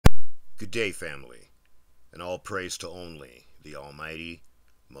Good day, family, and all praise to only the Almighty,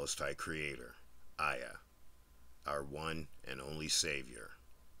 Most High Creator, Aya, our one and only Savior.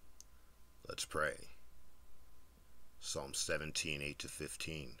 Let's pray. Psalm 17,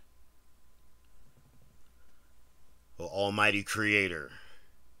 8-15. O Almighty Creator,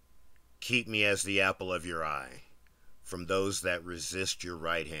 keep me as the apple of your eye from those that resist your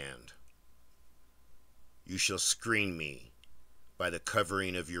right hand. You shall screen me by the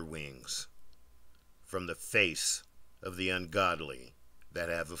covering of your wings from the face of the ungodly that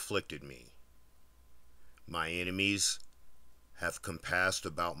have afflicted me. My enemies have compassed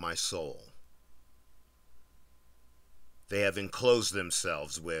about my soul. They have enclosed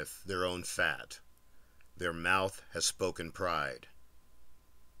themselves with their own fat. Their mouth has spoken pride.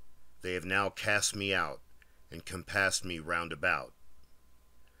 They have now cast me out and compassed me round about.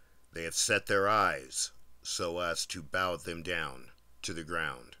 They have set their eyes so as to bow them down to the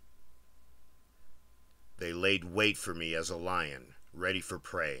ground. They laid wait for me as a lion, ready for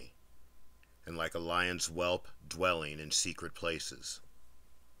prey, and like a lion's whelp dwelling in secret places.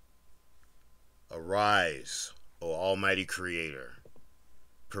 Arise, O Almighty Creator,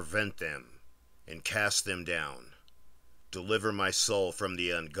 prevent them and cast them down. Deliver my soul from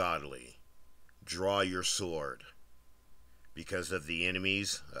the ungodly. Draw your sword because of the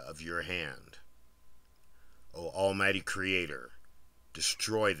enemies of your hand. O Almighty Creator,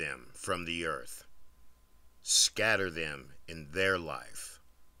 destroy them from the earth. Scatter them in their life,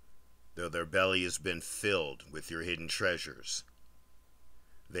 though their belly has been filled with your hidden treasures.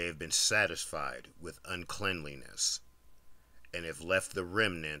 They have been satisfied with uncleanliness, and have left the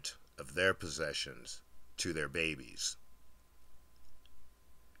remnant of their possessions to their babies.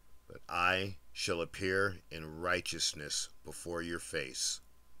 But I shall appear in righteousness before your face.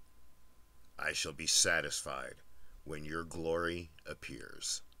 I shall be satisfied when your glory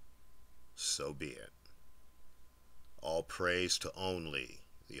appears. So be it. All praise to only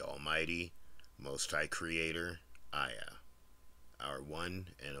the Almighty, Most High Creator, Aya, our one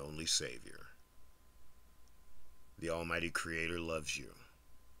and only Savior. The Almighty Creator loves you,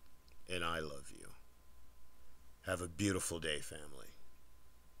 and I love you. Have a beautiful day, family.